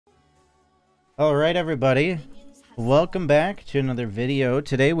Alright everybody, welcome back to another video.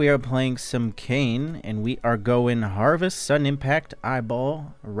 Today we are playing some Kayn, and we are going Harvest, Sudden Impact,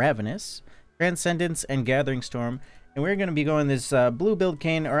 Eyeball, Ravenous, Transcendence, and Gathering Storm. And we're going to be going this blue build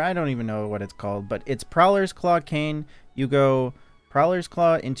Kayn, or I don't even know what it's called, but it's Prowler's Claw Kayn. You go Prowler's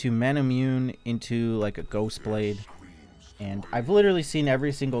Claw into Manamune into like a Ghost Blade. And I've literally seen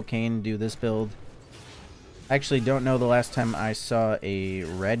every single Kayn do this build. I actually don't know the last time I saw a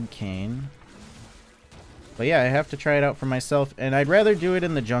red Kayn. But yeah, I have to try it out for myself, and I'd rather do it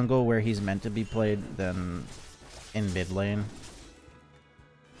in the jungle where he's meant to be played than in mid lane.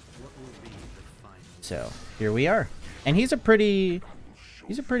 So here we are, and he's a pretty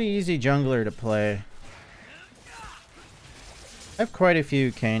easy jungler to play. I have quite a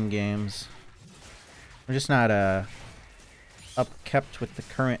few Kayn games. I'm just not upkept with the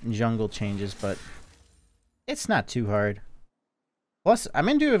current jungle changes, but it's not too hard. Plus, I'm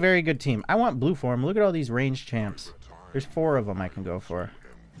into a very good team. I want blue form. Look at all these ranged champs. There's 4 of them I can go for.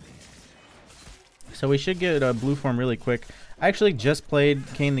 So we should get a blue form really quick. I actually just played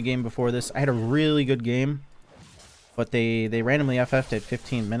Kayn the game before this. I had a really good game, but they randomly FF'd at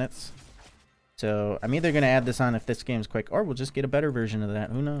 15 minutes. So I'm either going to add this on if this game's quick, or we'll just get a better version of that.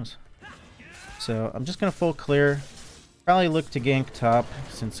 Who knows? So I'm just going to full clear. Probably look to gank top,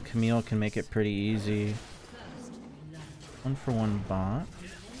 since Camille can make it pretty easy. 1-for-1 bot.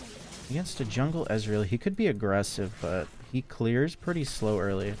 Against a jungle Ezreal, he could be aggressive, but he clears pretty slow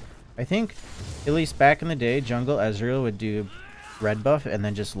early. I think, at least back in the day, jungle Ezreal would do red buff and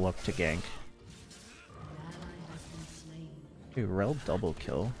then just look to gank. Okay, Rel double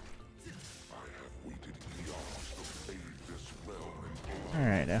kill.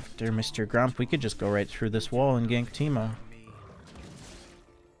 Alright, after Mr. Grump, we could just go right through this wall and gank Teemo.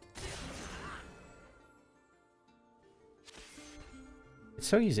 It's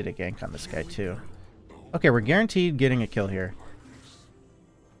so easy to gank on this guy too. Okay, we're guaranteed getting a kill here.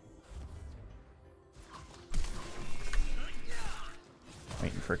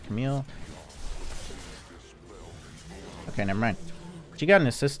 Waiting for Camille. Okay, never mind. She got an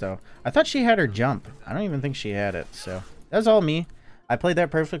assist though. I thought she had her jump. I don't even think she had it, so that's all me. I played that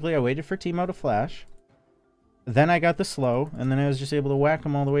perfectly. I waited for Teemo to flash. Then I got the slow, and then I was just able to whack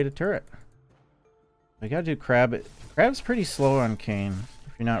him all the way to turret. We gotta do Crab. Crab's pretty slow on Kayn.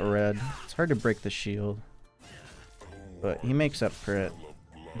 If you're not red, it's hard to break the shield. But he makes up for it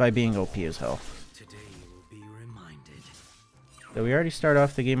by being OP as hell. So we already start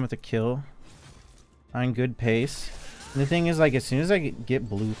off the game with a kill. On good pace. And the thing is, like, as soon as I get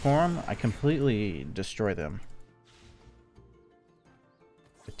blue form, I completely destroy them.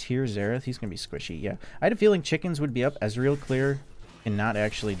 The tier Xerath, he's gonna be squishy. Yeah, I had a feeling chickens would be up. Ezreal clear and not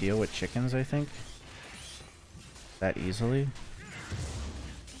actually deal with chickens, I think. That easily. You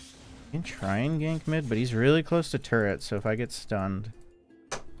can try and gank mid, but he's really close to turret, so if I get stunned...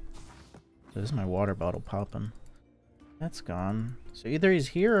 This is my water bottle popping. That's gone. So either he's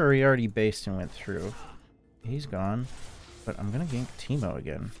here or he already based and went through. He's gone. But I'm gonna gank Teemo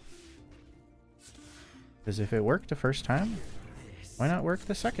again. Because if it worked the first time, why not work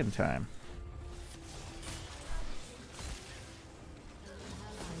the second time?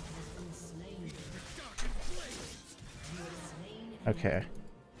 Okay.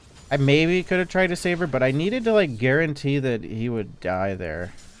 I maybe could have tried to save her, but I needed to, like, guarantee that he would die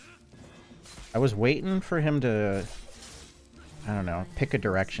there. I was waiting for him to, I don't know, pick a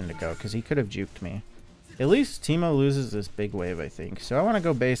direction to go, because he could have juked me. At least Teemo loses this big wave, I think. So I want to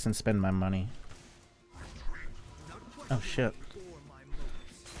go base and spend my money. Oh, shit.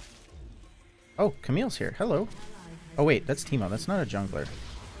 Oh, Camille's here. Hello. Oh, wait, that's Teemo. That's not a jungler.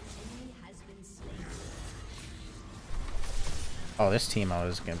 Oh, this Teemo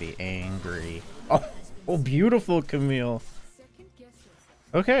is going to be angry. Oh, oh, beautiful Camille.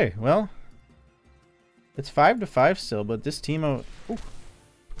 Okay, well. It's 5-5 still, but this Teemo... Ooh.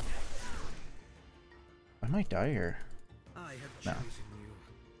 I might die here. No.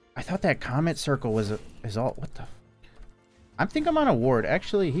 I thought that Comet Circle was all... What the... I think I'm on a ward.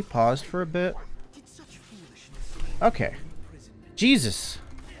 Actually, he paused for a bit. Okay. Jesus.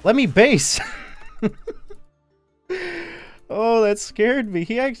 Let me base. Oh, that scared me.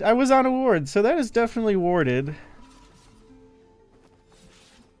 I was on a ward, so that is definitely warded.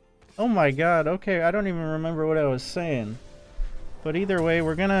 Oh my god, okay, I don't even remember what I was saying. But either way,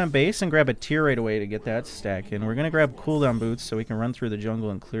 we're gonna base and grab a tier right away to get that stack in. We're gonna grab cooldown boots so we can run through the jungle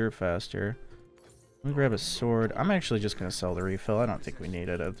and clear faster. Let me grab a sword. I'm actually just gonna sell the refill. I don't think we need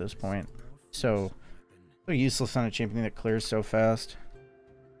it at this point. So useless on a champion that clears so fast.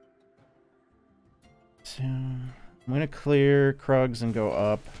 So I'm gonna clear Krugs and go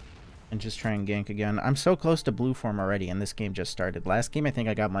up. and just try and gank again. I'm so close to blue form already, and this game just started. Last game, I think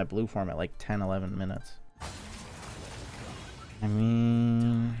I got my blue form at like 10, 11 minutes. I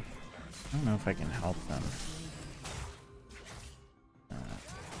mean, I don't know if I can help them.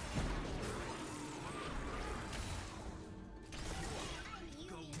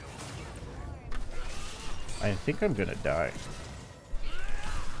 I think I'm gonna die.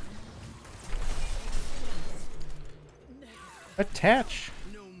 Attach!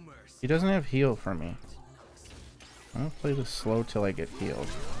 He doesn't have heal for me. I'm gonna play this slow till I get healed.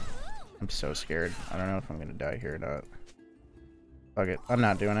 I'm so scared. I don't know if I'm gonna die here or not. Fuck it. I'm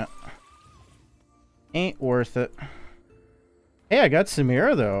not doing it. Ain't worth it. Hey, I got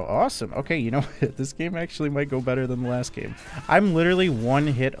Samira though. Awesome. Okay, you know what? This game actually might go better than the last game. I'm literally one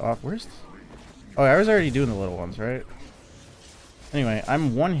hit off. Where's... Oh, I was already doing the little ones, right? Anyway,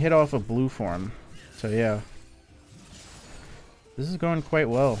 I'm one hit off of blue form. So yeah. This is going quite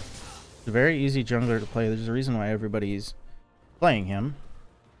well. It's a very easy jungler to play. There's a reason why everybody's playing him.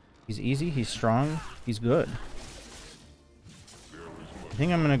 He's easy, he's strong, he's good. I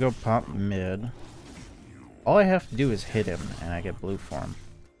think I'm gonna go pop mid. All I have to do is hit him and I get blue form.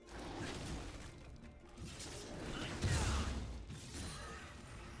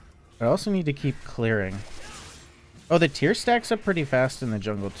 I also need to keep clearing. Oh, the tier stacks up pretty fast in the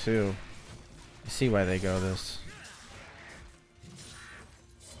jungle too. I see why they go this.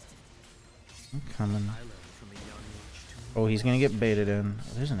 I'm coming. Oh, he's gonna get baited in.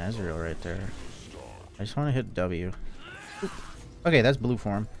 Oh, there's an Ezreal right there. I just want to hit W. Oop. Okay, that's blue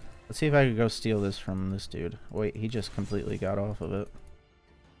form. Let's see if I could go steal this from this dude. Wait, he just completely got off of it.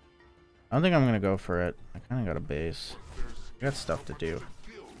 I don't think I'm gonna go for it. I kind of got a base. I got stuff to do.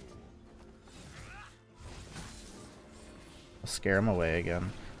 I'll scare him away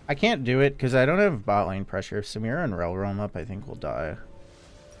again. I can't do it because I don't have bot lane pressure. If Samira and Rel roam up, I think we'll die.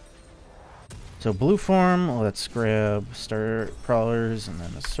 So blue form, let's grab Star Crawlers and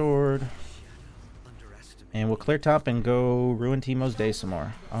then a sword. And we'll clear top and go ruin Teemo's day some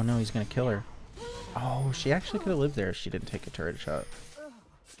more. Oh no, he's gonna kill her. Oh, she actually could have lived there if she didn't take a turret shot.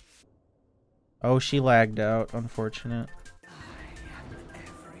 Oh, she lagged out, unfortunate.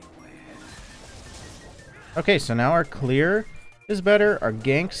 Okay, so now our clear is better. Our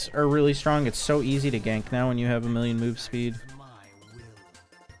ganks are really strong. It's so easy to gank now when you have a million move speed.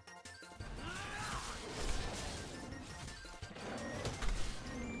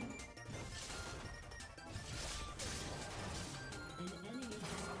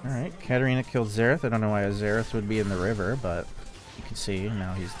 Alright, Katarina killed Xerath. I don't know why a Xerath would be in the river, but you can see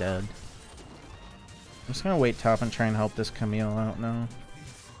now he's dead. I'm just gonna wait top and try and help this Camille out now.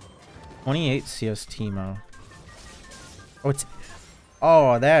 28 CS Teemo. Oh, it's...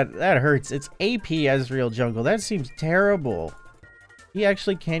 Oh, that hurts. It's AP Ezreal jungle. That seems terrible. He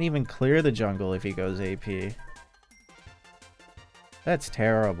actually can't even clear the jungle if he goes AP. That's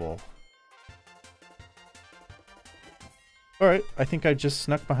terrible. Alright, I think I just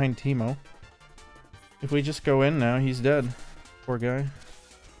snuck behind Teemo. If we just go in now, he's dead. Poor guy.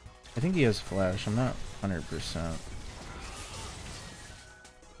 I think he has flash. I'm not 100%.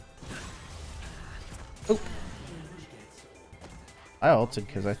 Oh! I ulted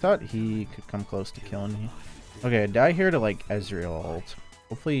because I thought he could come close to killing me. Okay, I die here to like Ezreal ult.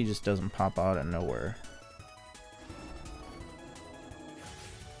 Hopefully he just doesn't pop out of nowhere.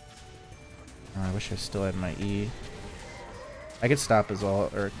 Oh, I wish I still had my E. I could stop his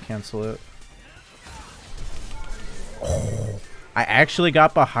ult or cancel it. Oh, I actually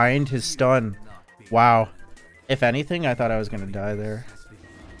got behind his stun. Wow. If anything, I thought I was going to die there.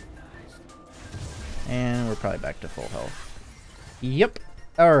 And we're probably back to full health. Yep.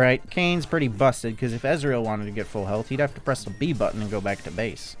 Alright, Kayn's pretty busted because if Ezreal wanted to get full health, he'd have to press the B button and go back to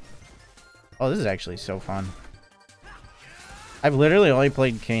base. Oh, this is actually so fun. I've literally only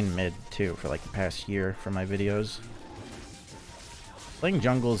played Kayn mid, too, for like the past year for my videos. Playing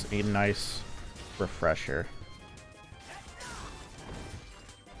jungle's a nice refresher.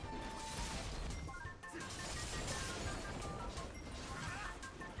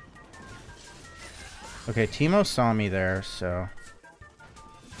 Okay, Teemo saw me there, so...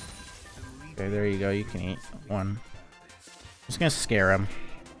 Okay, there you go. You can eat one. I'm just gonna scare him.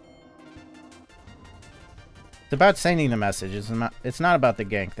 It's about sending the message. It's not about the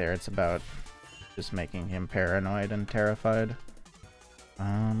gank there. It's about just making him paranoid and terrified.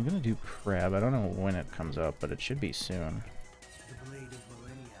 I'm gonna do crab. I don't know when it comes up, but it should be soon.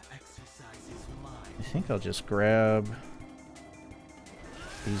 I think I'll just grab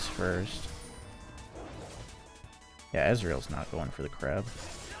these first. Yeah, Ezreal's not going for the crab.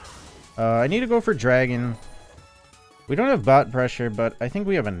 I need to go for dragon. We don't have bot pressure, but I think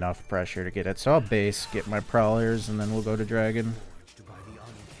we have enough pressure to get it. So I'll base, get my prowlers, and then we'll go to dragon.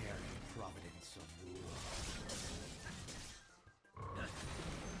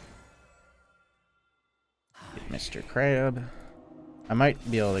 Get Mr. Crab. I might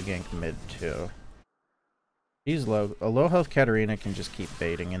be able to gank mid too. She's low. A low health Katarina can just keep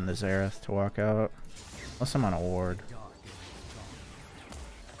baiting in the Xerath to walk out. Unless I'm on a ward.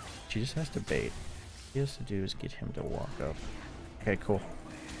 She just has to bait. All she has to do is get him to walk up. Okay, cool.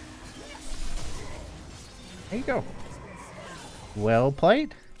 There you go. Well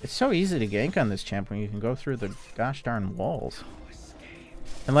played. It's so easy to gank on this champ when you can go through the gosh darn walls.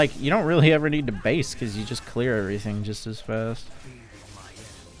 And like, you don't really ever need to base because you just clear everything just as fast.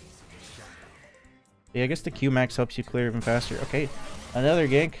 Yeah, I guess the Q max helps you clear even faster. Okay, another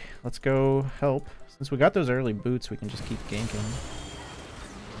gank. Let's go help. Since we got those early boots, we can just keep ganking.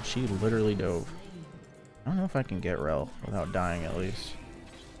 She literally dove. I don't know if I can get Rel without dying at least.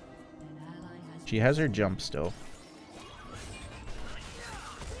 She has her jump still.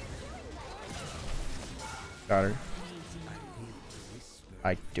 Got her.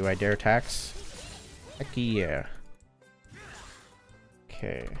 Do I dare tax? Heck yeah.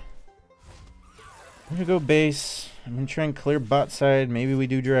 Okay. I'm gonna go base. I'm gonna try and clear bot side. Maybe we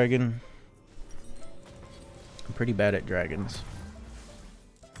do dragon. I'm pretty bad at dragons.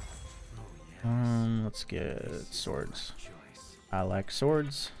 Let's get swords. I like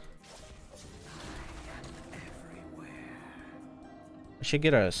swords. I should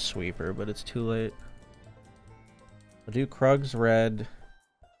get a sweeper, but it's too late. I'll do Krug's red.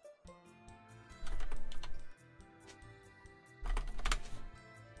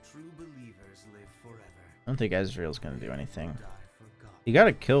 I don't think Ezreal's gonna do anything. You got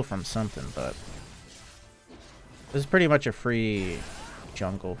a kill from something, but this is pretty much a free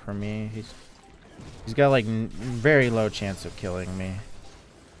jungle for me. He's got like very low chance of killing me.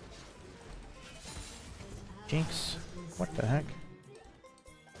 Jinx, what the heck?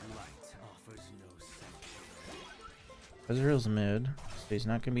 Ezreal's mid, so he's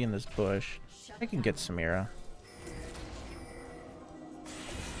not gonna be in this bush. I can get Samira.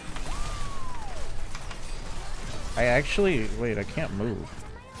 I actually, wait, I can't move.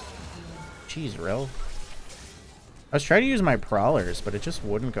 Jeez, Rel. I was trying to use my prowlers, but it just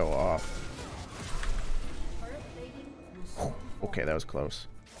wouldn't go off. Okay, that was close.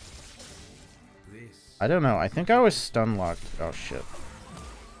 I don't know. I think I was stun locked. Oh, shit.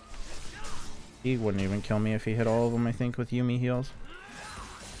 He wouldn't even kill me if he hit all of them, I think, with Yuumi heals.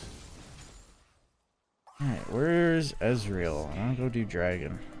 Alright, where's Ezreal? I want to go do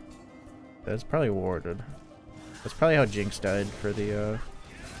dragon. That's probably warded. That's probably how Jinx died for the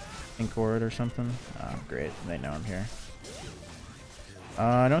Ink Ward or something. Oh, great. They know I'm here.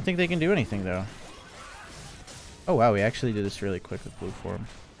 I don't think they can do anything, though. Oh, wow. We actually did this really quick with blue form.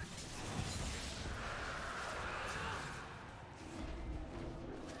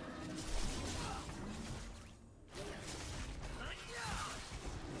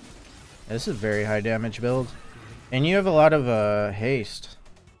 This is a very high damage build. And you have a lot of haste.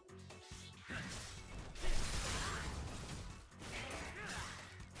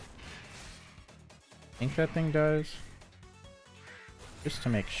 I think that thing dies. Just to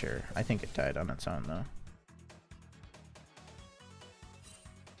make sure. I think it died on its own though.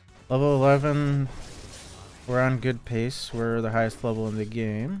 Level 11. We're on good pace. We're the highest level in the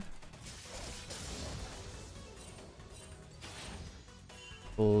game.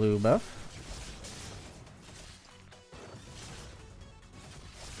 Blue buff.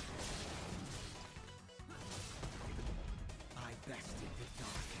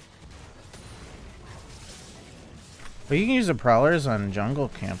 But you can use the prowlers on jungle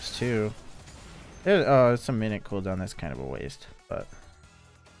camps too. Oh, it's a minute cooldown. That's kind of a waste, but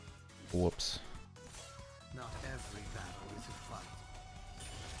whoops. Not every battle is a fight.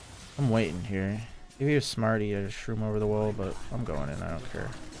 I'm waiting here. If he was smart, he'd just shroom over the wall, but I'm going in. I don't care.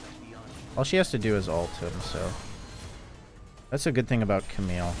 All she has to do is ult him, so that's a good thing about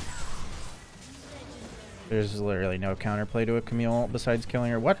Camille. There's literally no counterplay to a Camille ult besides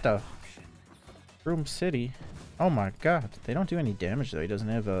killing her. What the? Room City. Oh my god, they don't do any damage though. He doesn't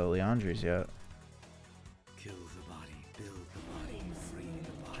have Leandri's yet. Kill the body, build the body, free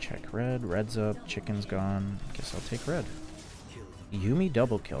the body. Check red, red's up, chicken's gone. Guess I'll take red. Yuumi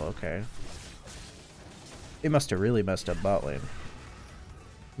double kill, okay. They must have really messed up bot lane.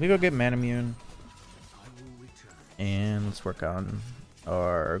 Let me go get Manamune. And let's work on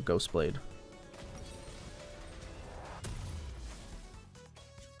our Ghost Blade.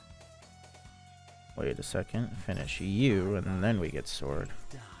 Wait a second, finish you, and then we get sword.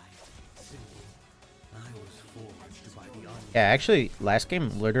 Yeah, actually, last game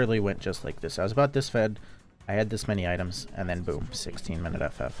literally went just like this. I was about this fed, I had this many items, and then boom,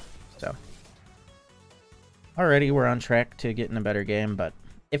 16-minute FF. So, already we're on track to getting a better game, but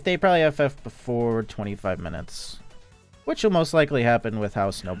if they probably FF before 25 minutes, which will most likely happen with how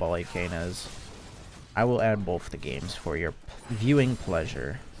snowbally Kayn is, I will add both the games for your viewing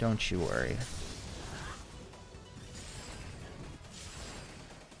pleasure. Don't you worry.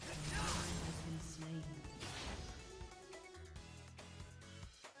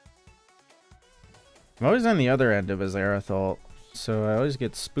 I'm always on the other end of his Aerithal, so I always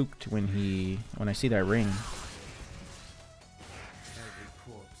get spooked when I see that ring.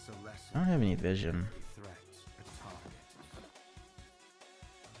 I don't have any vision.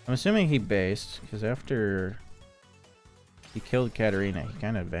 I'm assuming he based, because after he killed Katarina, he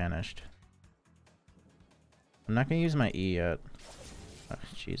kind of vanished. I'm not going to use my E yet. Oh,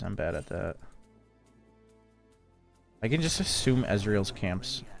 jeez, I'm bad at that. I can just assume Ezreal's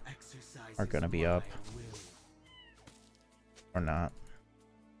camps are going to be up. Or not.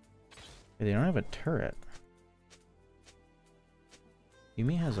 They don't have a turret.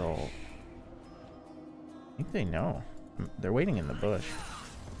 Yuumi has all. I think they know. They're waiting in the bush.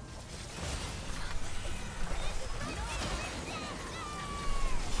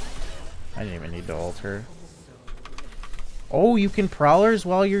 I didn't even need to ult her. Oh, you can prowlers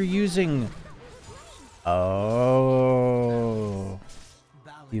while you're using... Oh.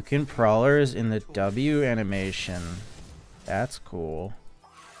 You can prowlers in the W animation. That's cool.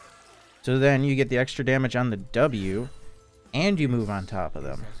 So then you get the extra damage on the W, and you move on top of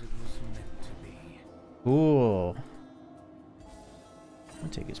them. Cool. I'll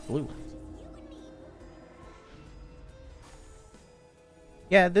take his blue.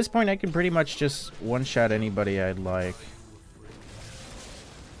 Yeah, at this point I can pretty much just one-shot anybody I'd like.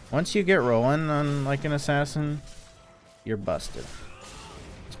 Once you get rolling on like an assassin, you're busted.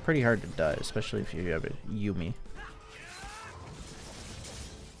 It's pretty hard to die, especially if you have a Yuumi.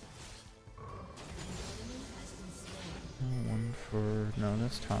 One for... No,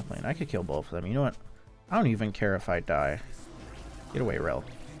 that's top lane. I could kill both of them. You know what? I don't even care if I die. Get away, Rel.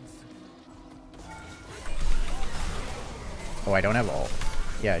 Oh, I don't have ult.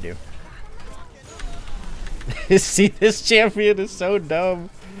 Yeah, I do. See, this champion is so dumb.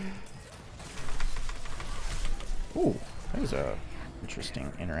 Ooh, that was a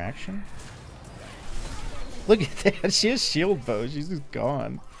interesting interaction. Look at that. She has shield bow. She's just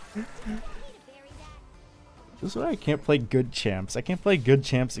gone. This is why I can't play good champs. I can't play good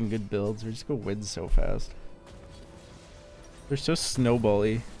champs and good builds. We just go win so fast. They're so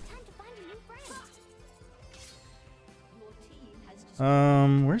snowbally.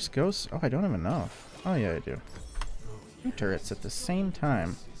 Where's Ghost? Oh, I don't have enough. Oh yeah, I do. 2 turrets at the same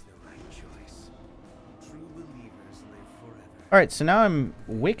time. Alright, so now I'm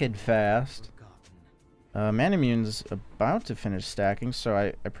wicked fast. Manimmune's about to finish stacking, so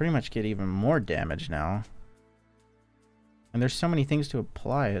I pretty much get even more damage now. And there's so many things to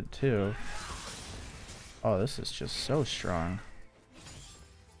apply it, too. Oh, this is just so strong.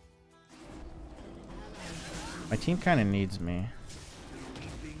 My team kind of needs me.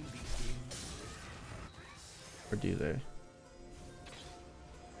 Or do they?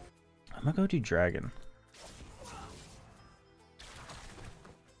 I'm gonna go do Dragon.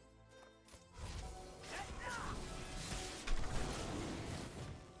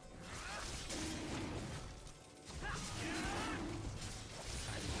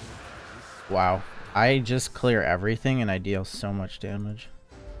 Wow. I just clear everything and I deal so much damage.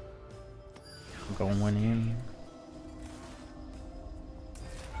 I'm going in.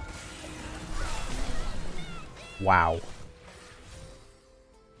 Wow.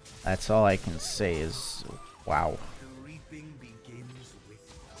 That's all I can say is wow. She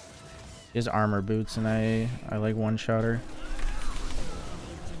has armor boots and I like one-shot her.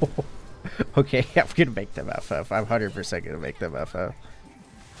 Okay, I'm gonna make them FF. I'm 100% gonna make them FF.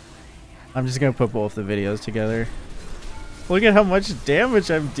 I'm just gonna put both the videos together. Look at how much damage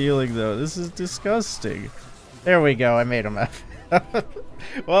I'm dealing though. This is disgusting. There we go, I made them FF.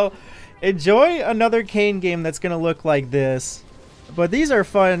 Well, enjoy another Kayn game that's gonna look like this. But these are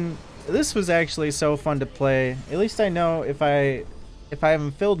fun. This was actually so fun to play. At least I know if I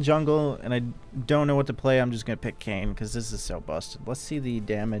haven't filled jungle and I don't know what to play, I'm just gonna pick Kayn because this is so busted. Let's see the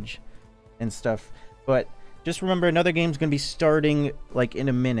damage and stuff. But just remember, another game's gonna be starting like in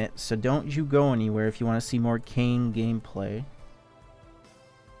a minute, so don't you go anywhere if you want to see more Kayn gameplay.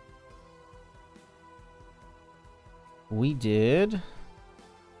 We did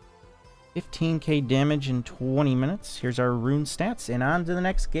 15k damage in 20 minutes. Here's our rune stats, and on to the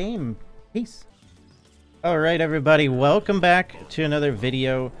next game. Peace. Alright everybody, welcome back to another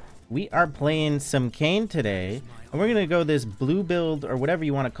video. We are playing some Kayn today, and we're going to go this blue build, or whatever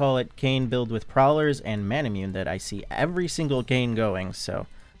you want to call it, Kayn build with Prowlers and Manamune that I see every single Kayn going, so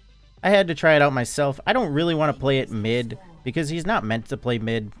I had to try it out myself. I don't really want to play it mid, because he's not meant to play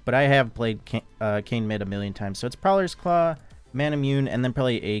mid, but I have played Kayn mid a million times. So it's Prowler's Claw, Manamune, and then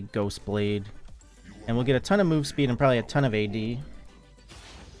probably a Ghost Blade. And we'll get a ton of move speed and probably a ton of AD.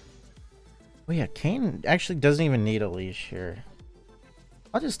 Oh yeah, Kayn actually doesn't even need a leash here.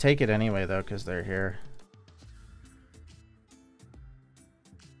 I'll just take it anyway though, because they're here.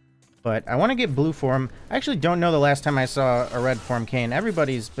 But I want to get blue form. I actually don't know the last time I saw a red form Kayn.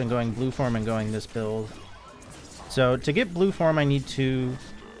 Everybody's been going blue form and going this build. So to get blue form, I need to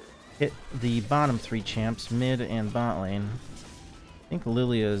hit the bottom three champs, mid and bot lane. I think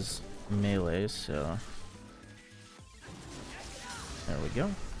Lilia's melee, so there we go.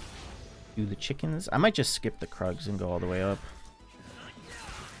 Do the chickens. I might just skip the Krugs and go all the way up.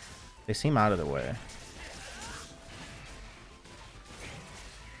 They seem out of the way.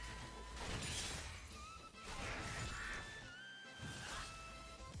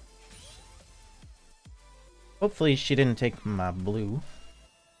 Hopefully she didn't take my blue.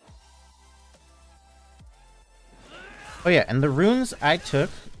 Oh yeah, and the runes I took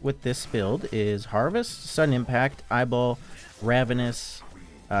with this build is Harvest, Sudden Impact, Eyeball, Ravenous,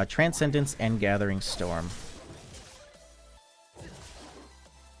 Transcendence, and Gathering Storm.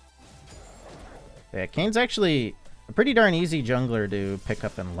 Yeah, Kayn's actually a pretty darn easy jungler to pick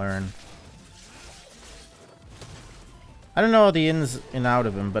up and learn. I don't know all the ins and out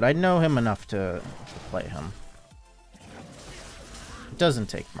of him, but I know him enough to play him. It doesn't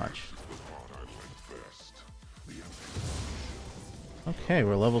take much. Okay,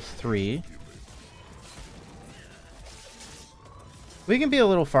 we're level 3. We can be a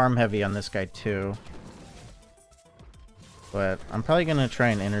little farm heavy on this guy too. But I'm probably going to try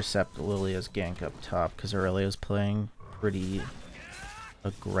and intercept Lilia's gank up top, because Aurelia's playing pretty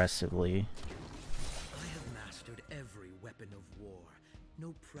aggressively. I have mastered every weapon of war.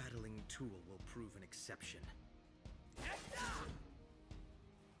 No prattling tool will prove an exception.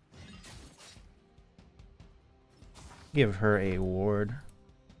 Give her a ward.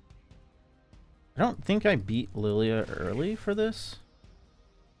 I don't think I beat Lilia early for this.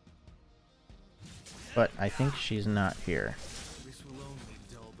 But I think she's not here. This will only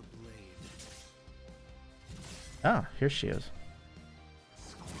dull the blade. Ah, here she is.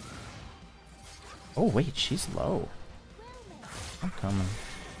 Oh wait, she's low. I'm coming.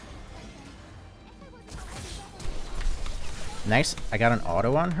 Nice. I got an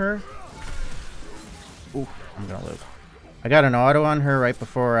auto on her. Ooh, I'm gonna live. I got an auto on her right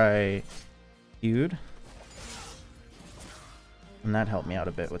before I queued. And that helped me out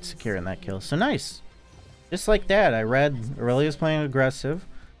a bit with securing that kill. So nice. Just like that, I read Aurelia's playing aggressive.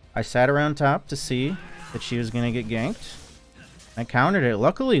 I sat around top to see that she was going to get ganked. I countered it.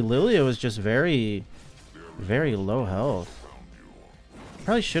 Luckily, Lilia was just very, very low health.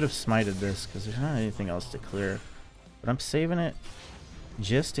 Probably should have smited this because there's not anything else to clear. But I'm saving it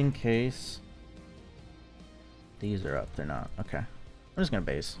just in case. These are up. They're not. Okay. I'm just going to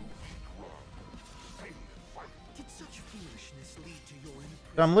base.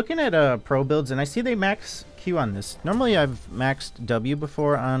 So I'm looking at pro builds, and I see they max Q on this. Normally I've maxed W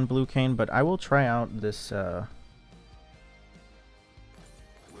before on Blue Kayn, but I will try out this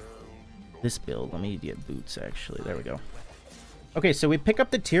this build. Let me get boots, actually. There we go. Okay, so we pick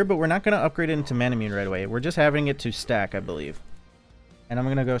up the tier, but we're not going to upgrade it into Manamune right away. We're just having it to stack, I believe. And I'm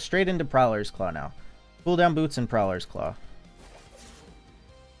going to go straight into Prowler's Claw now. Cooldown boots and Prowler's Claw.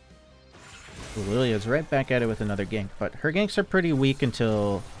 Ooh, Lilia's right back at it with another gank, but her ganks are pretty weak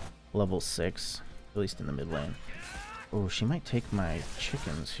until level 6, at least in the mid lane. Oh, she might take my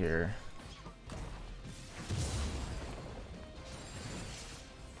chickens here.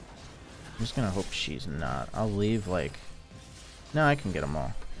 I'm just gonna hope she's not. I'll leave like... No, I can get them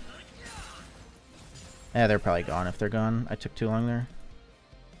all. Yeah, they're probably gone if they're gone. I took too long there.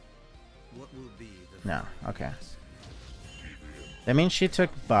 What will be the No, okay. That means she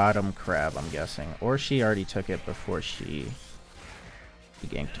took bottom crab, I'm guessing. Or she already took it before she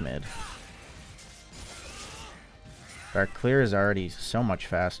ganked mid. Our clear is already so much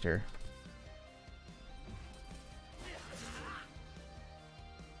faster.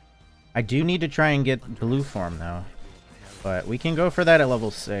 I do need to try and get blue form though. But we can go for that at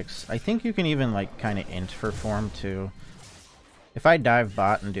level 6. I think you can even like kind of int for form too. If I dive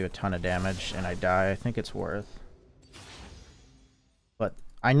bot and do a ton of damage and I die, I think it's worth. But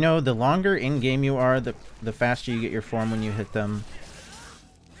I know the longer in-game you are, the faster you get your form when you hit them.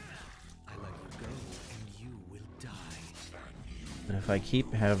 I let you go, and But if I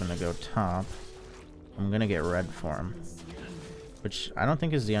keep having to go top, I'm gonna get red for him. Which I don't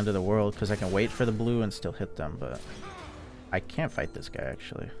think is the end of the world, because I can wait for the blue and still hit them, but I can't fight this guy,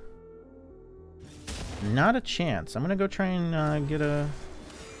 actually. Not a chance. I'm gonna go try and get a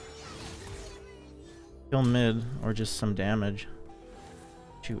kill mid, or just some damage.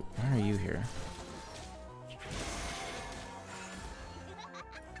 Shoot, why are you here?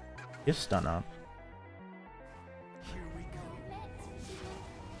 You stun up.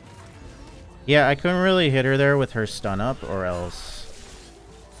 Yeah, I couldn't really hit her there with her stun up, or else,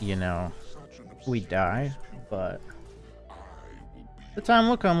 you know, we die, but the time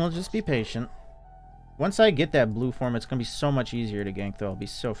will come. We'll just be patient. Once I get that blue form, it's going to be so much easier to gank, though. I'll be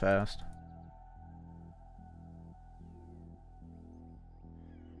so fast.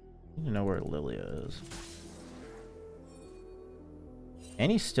 I need to know where Lilia is.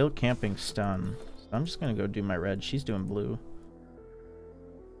 And he's still camping stun. So I'm just going to go do my red. She's doing blue.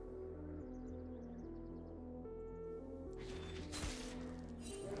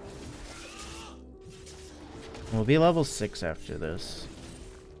 We'll be level 6 after this.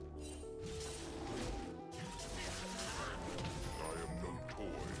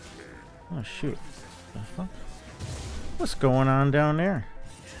 Oh shoot. The fuck? What's going on down there?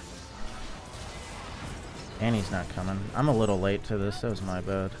 Annie's not coming. I'm a little late to this. That was my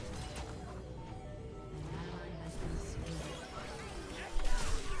bad.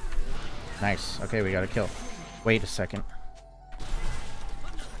 Nice. Okay, we got a kill. Wait a second.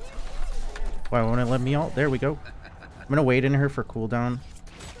 Why won't it let me ult? There we go. I'm gonna wait in her for cooldown.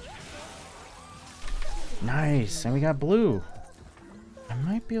 Nice, and we got blue. I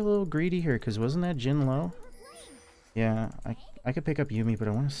might be a little greedy here, because wasn't that Jin low? Yeah, I could pick up Yumi, but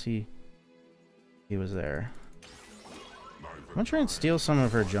I want to see he was there. I'm gonna try and steal some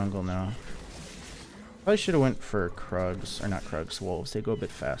of her jungle now. Probably should have went for Krugs, or not Krugs, wolves. They go a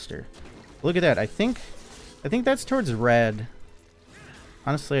bit faster. Look at that. I think that's towards red.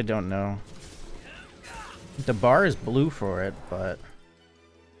 Honestly, I don't know. The bar is blue for it, but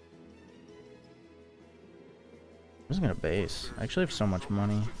I'm just gonna base. I actually have so much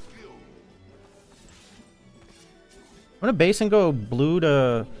money. I'm gonna base and go blue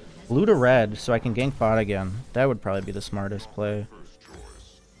to red so I can gank bot again. That would probably be the smartest play.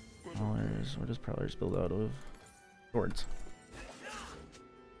 Prowlers. What does Prowlers build out of? Swords.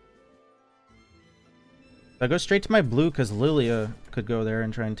 I go straight to my blue because Lilia could go there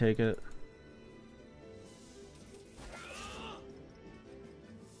and try and take it.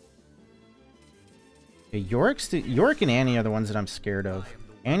 Yorick and Annie are the ones that I'm scared of.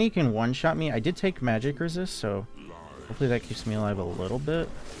 Annie can one-shot me. I did take magic resist, so hopefully that keeps me alive a little bit.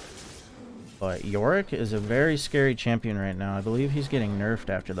 But Yorick is a very scary champion right now. I believe he's getting nerfed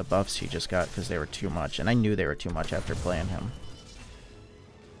after the buffs he just got because they were too much. And I knew they were too much after playing him.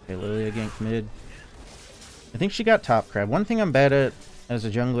 Okay, Lilia ganked mid. I think she got top crab. One thing I'm bad at as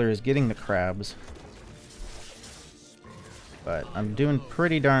a jungler is getting the crabs. But I'm doing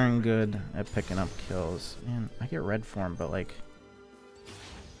pretty darn good at picking up kills. Man, I get red form, but like,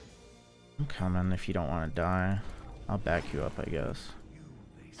 I'm coming if you don't want to die. I'll back you up, I guess.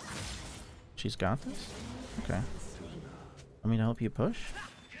 She's got this? Okay. Want me to help you push?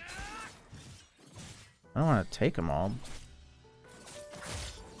 I don't want to take them all.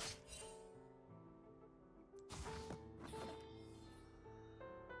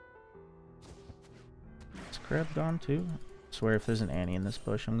 Is crab gone too? I swear if there's an Annie in this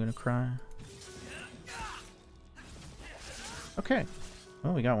bush, I'm gonna cry. Okay.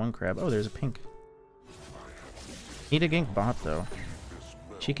 Oh, we got one crab. Oh, there's a pink. Need a gank bot though.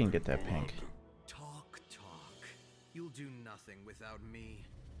 She can get that pink. Talk. You'll do nothing without me.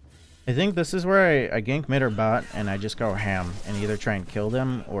 I think this is where I gank mid or bot and I just go ham and either try and kill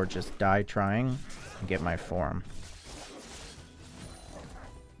them or just die trying and get my form.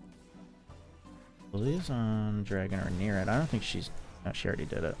 Lilia's on dragon or near it. I don't think she's... No, she already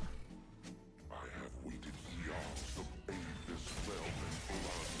did it.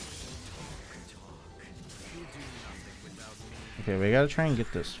 Okay, we gotta try and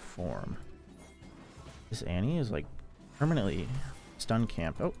get this form. This Annie is like permanently stun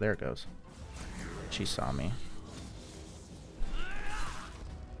camp. Oh, there it goes. She saw me.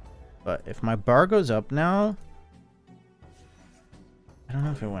 But if my bar goes up now... I don't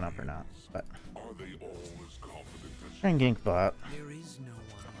know if it went up or not, but... Try and gank bot. There is no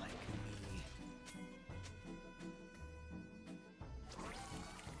one like me.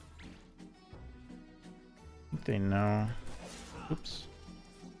 I think they know. Oops.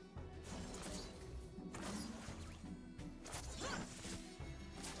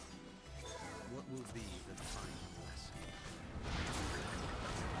 What will be the final lesson?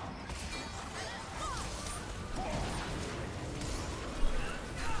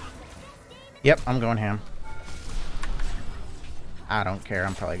 Yep, I'm going ham. I don't care.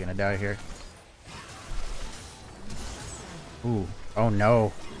 I'm probably gonna die here. Ooh. Oh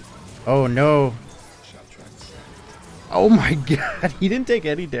no. Oh no. Oh my god. He didn't take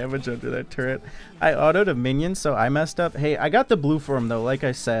any damage under that turret. I autoed a minion, so I messed up. Hey, I got the blue for him though, like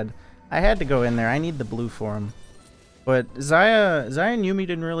I said. I had to go in there. I need the blue for him. But Xayah and Yuumi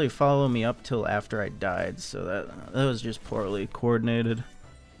didn't really follow me up till after I died, so that was just poorly coordinated.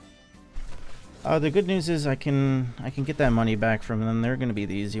 The good news is I can get that money back from them. They're gonna be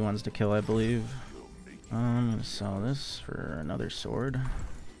the easy ones to kill, I believe. I'm gonna sell this for another sword.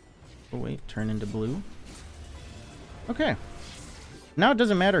 Oh wait, turn into blue. Okay. Now it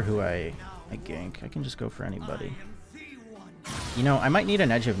doesn't matter who I gank. I can just go for anybody. You know, I might need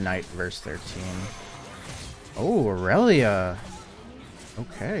an Edge of Night versus their team. Oh, Aurelia.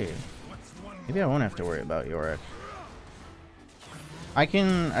 Okay. Maybe I won't have to worry about Yorick. I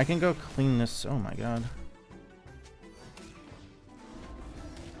can go clean this. Oh my god.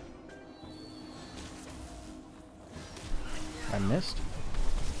 I missed.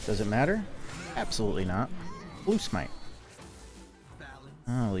 Does it matter? Absolutely not. Blue smite.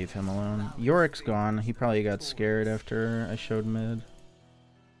 I'll leave him alone. Yorick's gone. He probably got scared after I showed mid.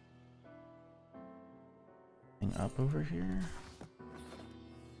 Anything up over here?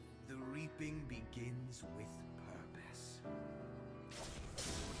 The reaping begins with purpose.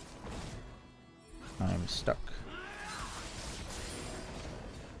 I'm stuck.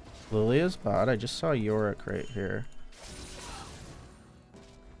 Lilia's bot. I just saw Yorick right here.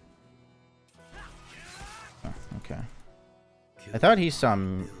 Oh, okay. I thought he saw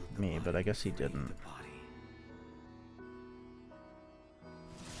me, but I guess he didn't.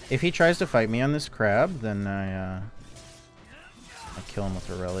 If he tries to fight me on this crab, then I kill him with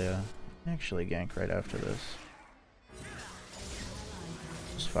Aurelia. Actually gank right after this.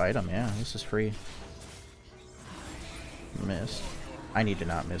 Just fight him, yeah, this is free. Missed. I need to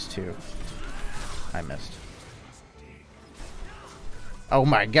not miss too. I missed. Oh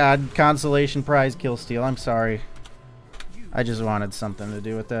my god, consolation prize kill steal, I'm sorry. I just wanted something to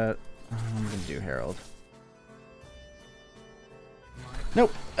do with that. I'm gonna do Herald.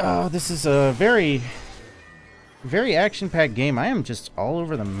 Nope. Oh, this is a very action-packed game. I am just all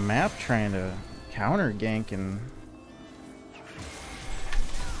over the map trying to counter gank and...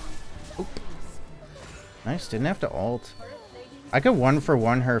 Oop. Nice, didn't have to ult. I could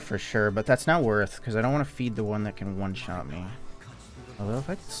 1-for-1 her for sure, but that's not worth, because I don't want to feed the one that can one-shot me. Although if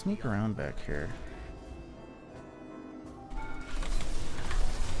I could sneak around back here...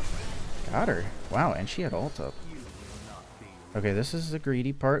 Got her. Wow, and she had ult up. Okay, this is the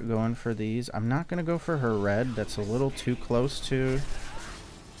greedy part, going for these. I'm not going to go for her red. That's a little too close to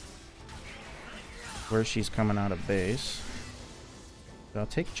where she's coming out of base. But I'll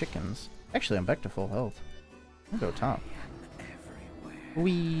take chickens. Actually, I'm back to full health. I'll go top.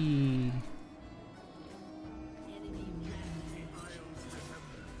 Whee!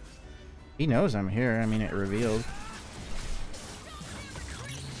 He knows I'm here. I mean, it revealed.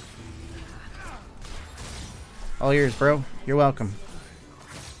 All ears, bro. You're welcome.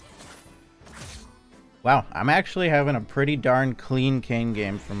 Wow, I'm actually having a pretty darn clean Kayn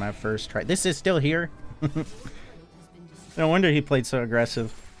game for my first try. This is still here. No wonder he played so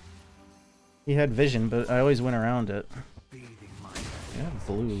aggressive. He had vision, but I always went around it. Yeah,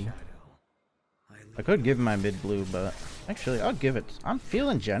 blue. I could give him my mid blue, but actually I'll give it. I'm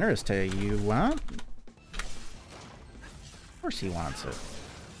feeling generous to you. What? Of course he wants it.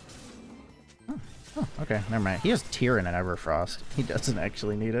 Oh, okay, never mind. He has Tyrion and Everfrost. He doesn't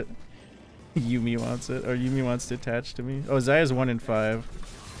actually need it. Yuumi wants it, or Yuumi wants to attach to me. Oh, Xayah's 1 in 5.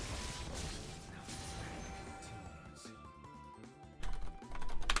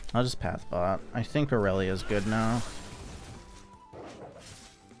 I'll just path bot. I think Aurelia's good now.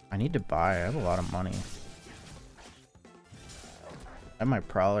 I need to buy. I have a lot of money. I have my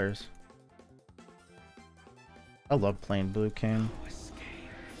Prowlers. I love playing blue Kayn.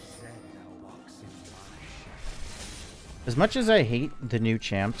 As much as I hate the new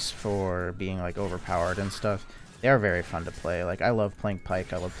champs for being like overpowered and stuff, they are very fun to play. Like, I love playing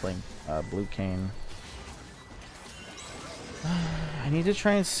Pyke, I love playing blue Kayn. I need to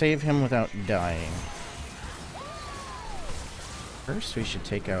try and save him without dying. First we should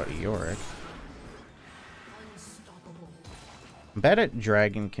take out Yorick. I'm bad at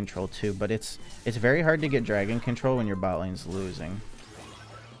dragon control too, but it's very hard to get dragon control when your bot lane's losing.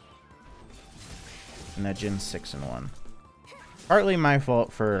 And that Jin's 6 and 1. Partly my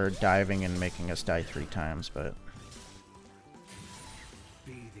fault for diving and making us die 3 times, but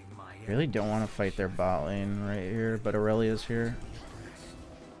really don't want to fight their bot lane right here, but Aurelia's here.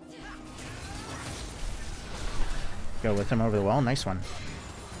 Go with him over the wall. Nice one.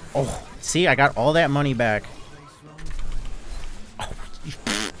 Oh, see, I got all that money back. Oh,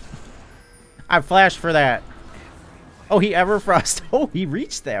 I flashed for that. Oh, he Everfrost. Oh, he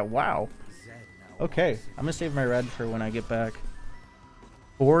reached that. Wow. Okay, I'm gonna save my red for when I get back.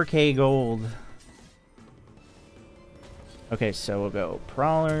 4K gold. Okay, so we'll go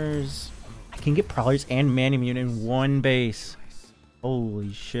Prowlers. I can get Prowlers and Manimune in one base.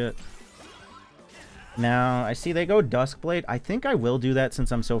 Holy shit. Now, I see they go Duskblade. I think I will do that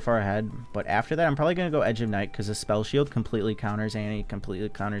since I'm so far ahead. But after that, I'm probably going to go Edge of Night because the Spell Shield completely counters Annie, completely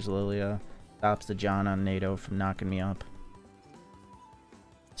counters Lilia. Stops the John on NATO from knocking me up.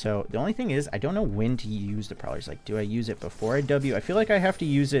 So, the only thing is, I don't know when to use the Prowlers. Like, do I use it before I W? I feel like I have to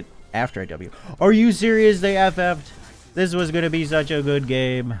use it after I W. Are you serious? They FF'd? This was going to be such a good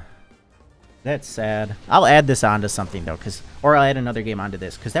game. That's sad. I'll add this onto something, though, or I'll add another game onto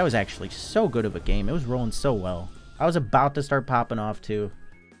this, because that was actually so good of a game. It was rolling so well. I was about to start popping off, too.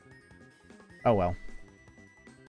 Oh, well.